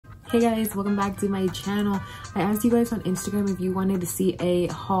Hey guys, welcome back to my channel. I asked you guys on Instagram if you wanted to see a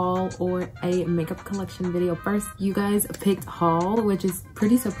haul or a makeup collection video. First, you guys picked haul, which is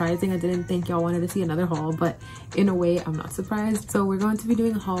pretty surprising. I didn't think y'all wanted to see another haul, but in a way, I'm not surprised. So we're going to be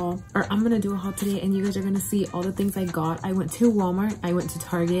doing a haul, or I'm gonna do a haul today, and you guys are gonna see all the things I got. I went to Walmart, I went to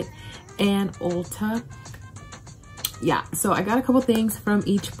Target, and Ulta. Yeah, so I got a couple things from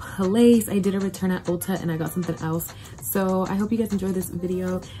each place. I did a return at Ulta and I got something else. So I hope you guys enjoyed this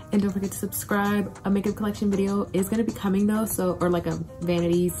video, and don't forget to subscribe. A makeup collection video is gonna be coming though, so, or like a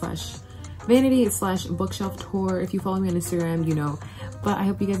vanity slash bookshelf tour. If you follow me on Instagram, you know. But I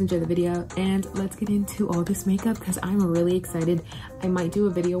hope you guys enjoy the video, and let's get into all this makeup because I'm really excited. I might do a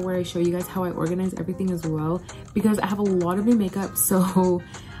video where I show you guys how I organize everything as well, because I have a lot of new makeup, so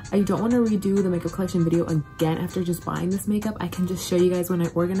I don't want to redo the makeup collection video again after just buying this makeup. I can just show you guys when I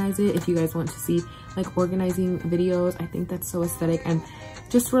organize it. If you guys want to see like organizing videos, I think that's so aesthetic and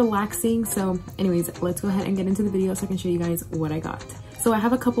just relaxing. So anyways, let's go ahead and get into the video so I can show you guys what I got. So I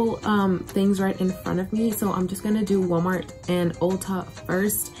have a couple things right in front of me, so I'm just gonna do Walmart and Ulta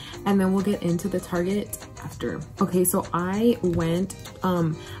first, and then we'll get into the Target after. Okay, so I went,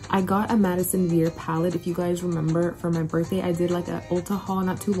 I got a Madison Beer palette. If you guys remember, for my birthday I did like a Ulta haul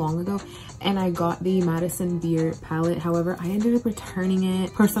not too long ago, and I got the Madison Beer palette. However, I ended up returning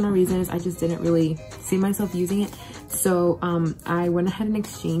it. Personal reasons, I just didn't really see myself using it. So I went ahead and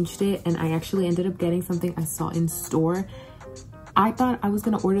exchanged it, and I actually ended up getting something I saw in store. I thought I was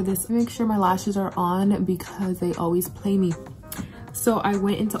gonna order this to make sure my lashes are on because they always play me. So I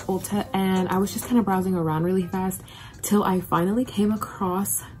went into Ulta and I was just kind of browsing around really fast till I finally came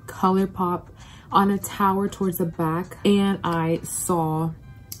across Colourpop on a tower towards the back, and I saw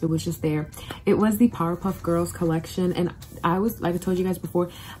it was just there. It was the Powerpuff Girls collection, and I was, like I told you guys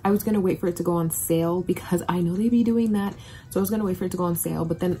before, I was gonna wait for it to go on sale because I know they be doing that. So I was gonna wait for it to go on sale,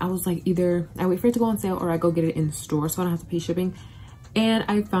 but then I was like, either I wait for it to go on sale or I go get it in store so I don't have to pay shipping. And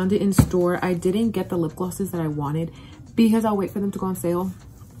I found it in store. I didn't get the lip glosses that I wanted because I'll wait for them to go on sale.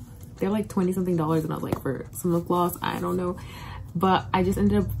 They're like 20 something dollars, and I was like, for some lip gloss, I don't know. But I just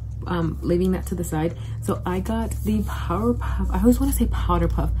ended up leaving that to the side. So I got the Powerpuff, I always want to say Powder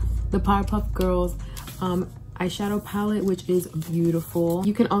Puff, the Powerpuff Girls eyeshadow palette, which is beautiful.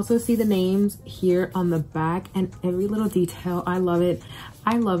 You can also see the names here on the back and every little detail. I love it.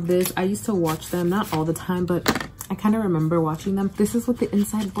 I love this. I used to watch them, not all the time, but I kind of remember watching them. This is what the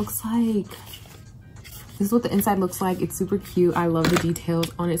inside looks like. This is what the inside looks like. It's super cute. I love the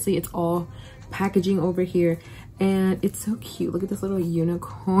details. Honestly, it's all packaging over here, and it's so cute. Look at this little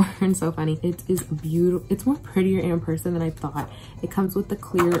unicorn. So funny. It is beautiful. It's more prettier in person than I thought. It comes with the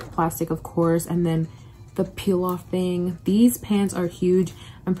clear plastic, of course, and then the peel off thing. These pans are huge.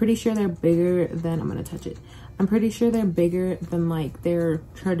 I'm pretty sure they're bigger than, I'm gonna touch it, I'm pretty sure they're bigger than like their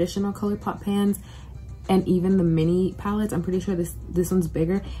traditional Colourpop pans, and even the mini palettes. I'm pretty sure this one's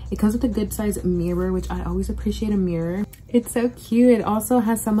bigger. It comes with a good size mirror, which I always appreciate a mirror. It's so cute. It also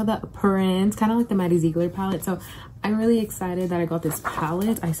has some of the prints, kind of like the Maddie Ziegler palette. So I'm really excited that I got this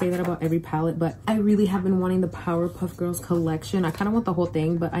palette. I say that about every palette, but I really have been wanting the Powerpuff Girls collection. I kind of want the whole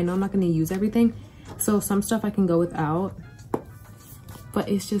thing, but I know I'm not going to use everything, so some stuff I can go without. But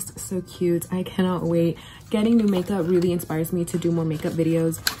it's just so cute. I cannot wait. Getting new makeup really inspires me to do more makeup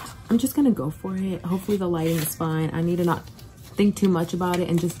videos. I'm just gonna go for it. Hopefully the lighting is fine. I need to not think too much about it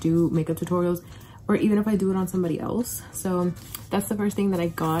and just do makeup tutorials, or even if I do it on somebody else. So that's the first thing that I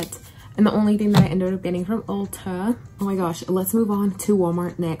got, and the only thing that I ended up getting from Ulta. Oh my gosh, let's move on to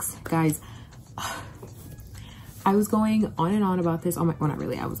Walmart next, guys. I was going on and on about this on my, well, not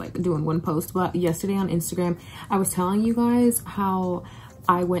really, I was like doing one post, but yesterday on Instagram I was telling you guys how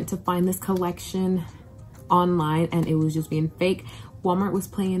I went to find this collection online and it was just being fake. Walmart was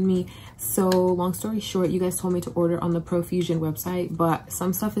playing me. So long story short, you guys told me to order on the Profusion website, but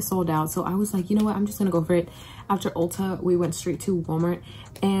some stuff is sold out. So I was like, you know what, I'm just gonna go for it. After Ulta, we went straight to Walmart,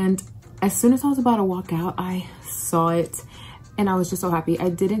 and as soon as I was about to walk out, I saw it and I was just so happy. I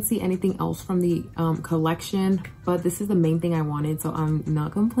didn't see anything else from the collection, but this is the main thing I wanted, so I'm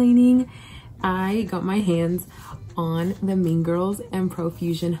not complaining. I got my hands on the Mean Girls and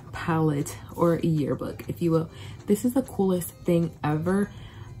Profusion palette, or yearbook, if you will. This is the coolest thing ever.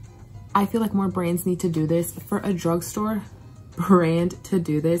 I feel like more brands need to do this. For a drugstore brand to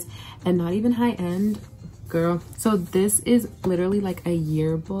do this, and not even high-end, girl. So this is literally like a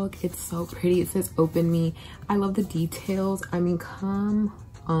yearbook. It's so pretty. It says open me. I love the details. I mean, come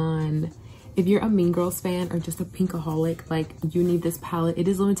on. If you're a Mean Girls fan or just a pinkaholic, like, you need this palette. It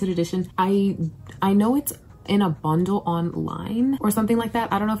is limited edition. I know it's in a bundle online or something like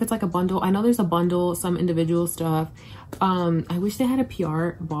that. I don't know if it's like a bundle. I know there's a bundle, some individual stuff. I wish they had a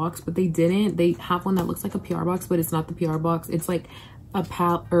PR box, but they didn't. They have one that looks like a PR box, but it's not the PR box. It's like a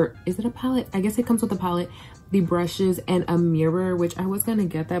palette, or is it a palette? I guess it comes with a palette, the brushes, and a mirror, which I was gonna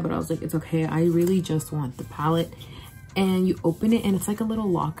get that, but I was like, it's okay, I really just want the palette. And you open it and it's like a little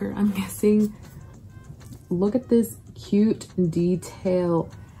locker, I'm guessing. Look at this cute detail,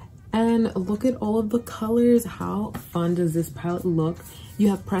 and look at all of the colors. How fun does this palette look? You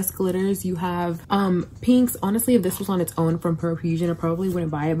have pressed glitters, you have pinks. Honestly, if this was on its own from Profusion, I probably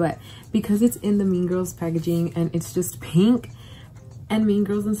wouldn't buy it, but because it's in the Mean Girls packaging and it's just pink and Mean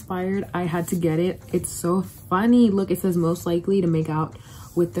Girls inspired, I had to get it. It's so funny. Look, it says most likely to make out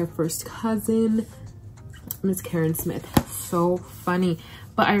with their first cousin, Miss Karen Smith. So funny.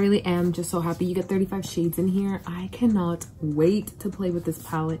 But I really am just so happy. You get 35 shades in here. I cannot wait to play with this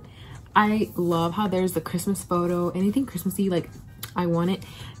palette. I love how there's the Christmas photo. Anything Christmassy, like, I want it.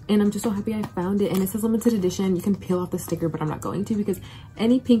 And I'm just so happy I found it. And it says limited edition. You can peel off the sticker, but I'm not going to, because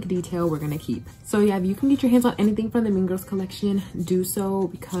any pink detail we're gonna keep. So yeah, if you can get your hands on anything from the Mean Girls collection, do so,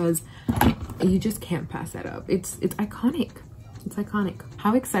 because you just can't pass that up. It's iconic. It's iconic.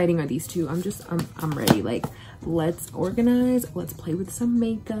 How exciting are these two? I'm ready. Like, let's organize, let's play with some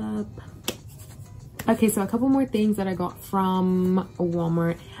makeup. Okay, so a couple more things that I got from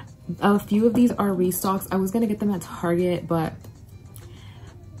Walmart. A few of these are restocks. I was gonna get them at Target, but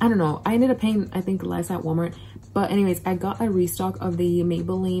I don't know, I ended up paying, I think, less at Walmart. But anyways, I got a restock of the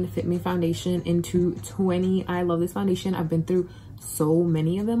Maybelline Fit Me foundation in 220. I love this foundation. I've been through so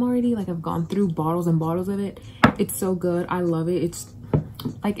many of them already. Like, I've gone through bottles and bottles of it. It's so good. I love it. It's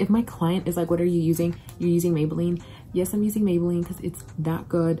like, if my client is like, what are you using? You're using Maybelline. Yes, I'm using Maybelline because it's that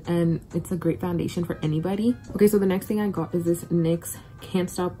good and it's a great foundation for anybody. Okay, so the next thing I got is this NYX Can't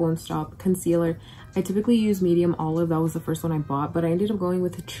Stop Won't Stop concealer. I typically use medium olive. That was the first one I bought, but I ended up going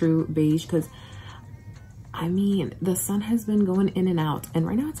with a true beige because, I mean, the sun has been going in and out, and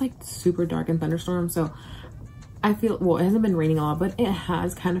right now it's like super dark and thunderstorm. So I feel, well, it hasn't been raining a lot, but it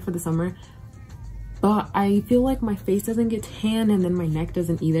has kind of for the summer. But I feel like my face doesn't get tan, and then my neck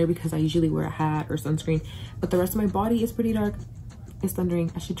doesn't either, because I usually wear a hat or sunscreen. But the rest of my body is pretty dark. It's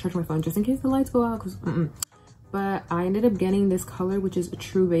thundering. I should charge my phone just in case the lights go out, because But I ended up getting this color, which is a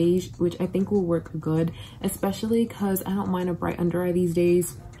true beige, which I think will work good, especially because I don't mind a bright under eye these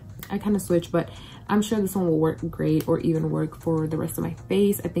days. I kind of switch, but I'm sure this one will work great, or even work for the rest of my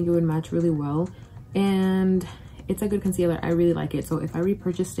face. I think it would match really well, and it's a good concealer. I really like it. So if I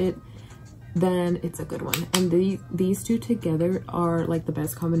repurchased it, then it's a good one. And these two together are like the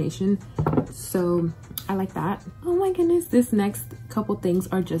best combination, so I like that. Oh my goodness, this next couple things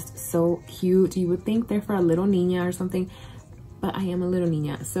are just so cute. You would think they're for a little Nina or something, but I am a little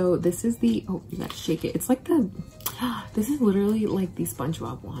Nina. So this is the, oh, you gotta shake it. It's like the, this is literally like the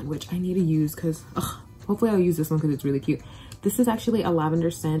SpongeBob one, which I need to use because hopefully I'll use this one because it's really cute. This is actually a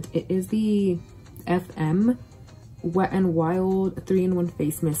lavender scent. It is the FM Wet n Wild 3-in-1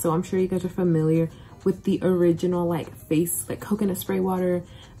 face mist. So I'm sure you guys are familiar with the original like face, like coconut spray water,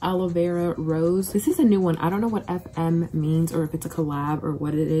 aloe vera, rose. This is a new one. I don't know what FM means, or if it's a collab or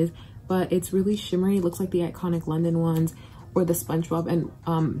what it is, but it's really shimmery. It looks like the iconic London ones, or the SpongeBob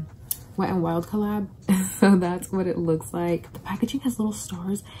and Wet n Wild collab. So that's what it looks like. The packaging has little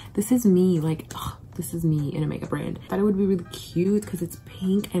stars. This is me, like, this is me in a makeup brand. I thought it would be really cute because it's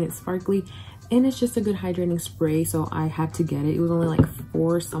pink and it's sparkly, and it's just a good hydrating spray, so I had to get it. It was only like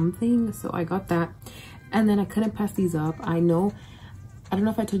 $4 something, so I got that. And then I couldn't pass these up. I don't know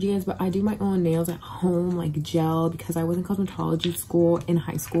if I told you guys, but I do my own nails at home, like gel, because I was in cosmetology school in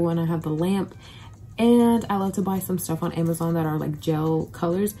high school, and I have the lamp, and I love to buy some stuff on Amazon that are like gel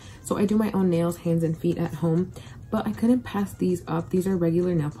colors. So I do my own nails, hands and feet at home, but I couldn't pass these up. These are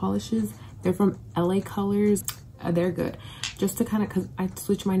regular nail polishes. They're from LA Colors. They're good. Just to kind of, because I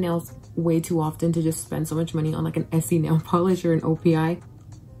switch my nails way too often to just spend so much money on like an Essie nail polish or an OPI.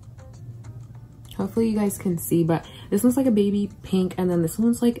 Hopefully you guys can see, but this one's like a baby pink, and then this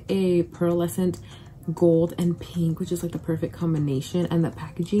one's like a pearlescent gold and pink, which is like the perfect combination. And the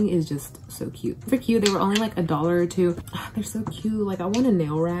packaging is just so cute. For cute, they were only like $1 or $2. They're so cute. Like, I want a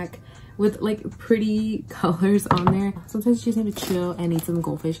nail rack with like pretty colors on there. Sometimes you just need to chill and eat some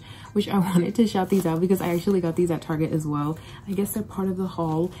goldfish, which I wanted to shout these out because I actually got these at Target as well. I guess they're part of the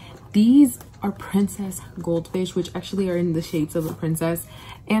haul. These are princess goldfish, which actually are in the shapes of a princess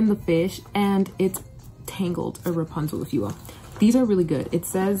and the fish, and it's Tangled, or Rapunzel if you will. These are really good. It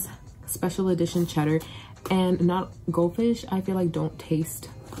says special edition cheddar, and not goldfish, I feel like don't taste,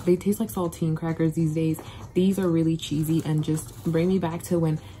 they taste like saltine crackers these days. These are really cheesy and just bring me back to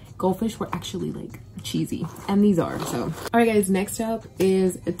when goldfish were actually like cheesy, and these are. So all right guys, next up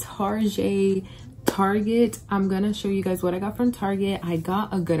is Target. I'm gonna show you guys what I got from Target. I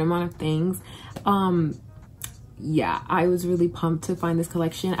got a good amount of things. Yeah, I was really pumped to find this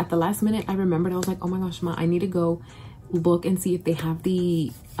collection. At the last minute, I remembered, I was like, oh my gosh, Ma, I need to go look and see if they have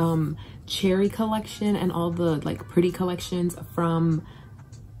the cherry collection and all the like pretty collections from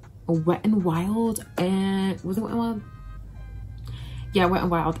Wet n Wild. And was it Wet n Wild? Yeah, Wet n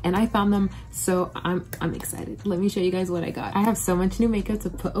Wild, and I found them, so I'm excited. Let me show you guys what I got. I have so much new makeup to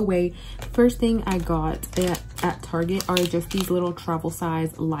put away. First thing I got at Target are just these little travel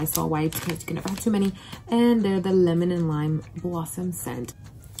size Lysol wipes, because you can never have too many, and they're the lemon and lime blossom scent.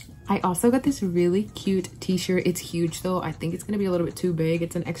 I also got this really cute t-shirt. It's huge though. I think it's gonna be a little bit too big.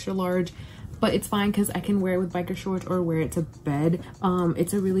 It's an extra large, but it's fine because I can wear it with biker shorts or wear it to bed.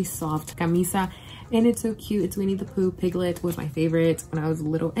 It's a really soft camisa, and it's so cute. It's Winnie the Pooh. Piglet was my favorite when I was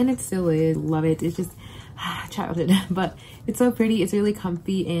little, and it still is. Love it. It's just childhood, but it's so pretty. It's really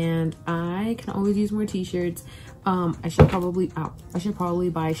comfy, and I can always use more t-shirts. I should probably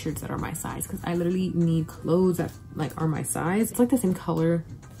buy shirts that are my size, because I literally need clothes that like are my size. It's like the same color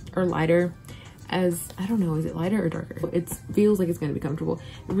or lighter as, I don't know, is it lighter or darker? It feels like it's gonna be comfortable.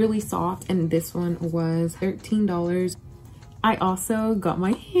 Really soft, and this one was $13. I also got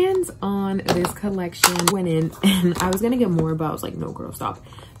my hands on this collection. Went in and I was gonna get more, but I was like, no girl, stop.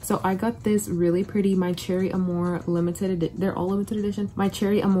 So I got this really pretty My Cherry Amour limited, they're all limited edition, My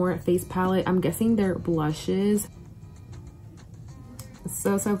Cherry Amour face palette. I'm guessing they're blushes.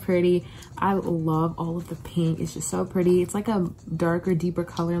 So pretty. I love all of the pink. It's just so pretty. It's like a darker, deeper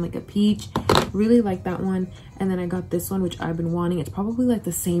color, like a peach. Really like that one. And then I got this one, which I've been wanting. It's probably like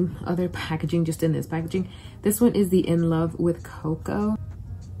the same other packaging, just in this packaging. This one is the In Love with Cocoa,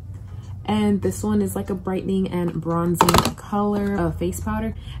 and this one is like a brightening and bronzing color face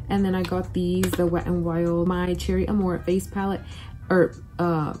powder. And then I got these, the Wet n Wild My Cherry Amour face palette, or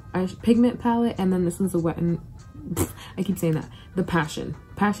pigment palette, and then this one's the Wet n I keep saying that, the Passion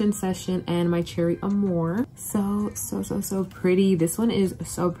Session, and My Cherry Amour. So pretty. This one is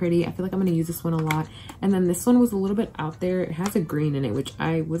so pretty. I feel like I'm gonna use this one a lot. And then this one was a little bit out there. It has a green in it, which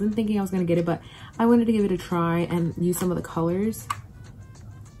I wasn't thinking I was gonna get it, but I wanted to give it a try and use some of the colors.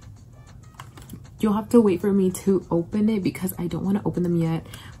 You'll have to wait for me to open it because I don't want to open them yet.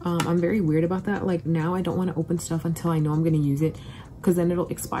 I'm very weird about that. Like, now I don't want to open stuff until I know I'm gonna use it, because then it'll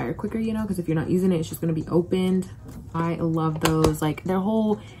expire quicker, you know, because if you're not using it, it's just going to be opened. I love those. Like, their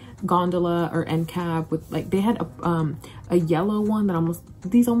whole gondola or end cap with, like, they had a yellow one that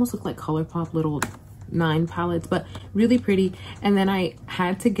these almost look like Colourpop little 9 palettes, but really pretty. And then I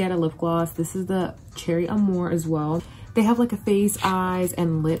had to get a lip gloss. This is the Cherry Amour as well. They have like a face, eyes,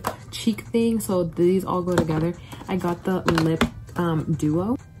 and lip cheek thing, so these all go together. I got the lip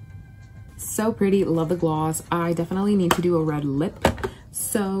duo. So pretty. Love the gloss. I definitely need to do a red lip.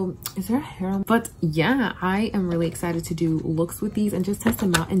 So is there a hair on? But yeah, I am really excited to do looks with these and just test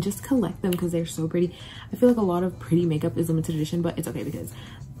them out and just collect them because they're so pretty. I feel like a lot of pretty makeup is limited edition, but it's okay because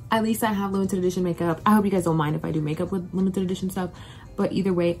at least I have limited edition makeup. I hope you guys don't mind if I do makeup with limited edition stuff, but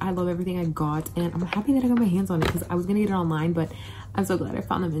either way, I love everything I got, and I'm happy that I got my hands on it because I was gonna get it online, but I'm so glad I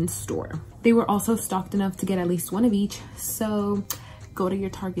found them in store. They were also stocked enough to get at least one of each, so go to your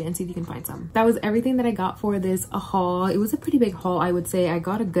Target and see if you can find some. That was everything that I got for this haul. It was a pretty big haul, I would say. I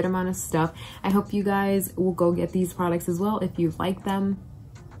got a good amount of stuff. I hope you guys will go get these products as well if you like them.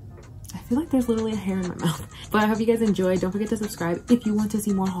 I feel like there's literally a hair in my mouth. But I hope you guys enjoyed. Don't forget to subscribe if you want to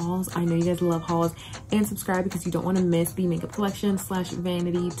see more hauls. I know you guys love hauls. And subscribe because you don't want to miss the makeup collection /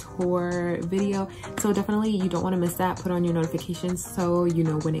 vanity tour video. So definitely you don't want to miss that. Put on your notifications so you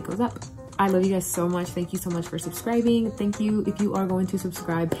know when it goes up. I love you guys so much. Thank you so much for subscribing. Thank you if you are going to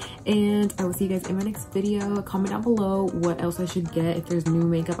subscribe. And I will see you guys in my next video. Comment down below what else I should get. If there's new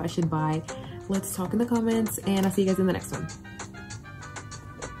makeup I should buy. Let's talk in the comments. And I'll see you guys in the next one.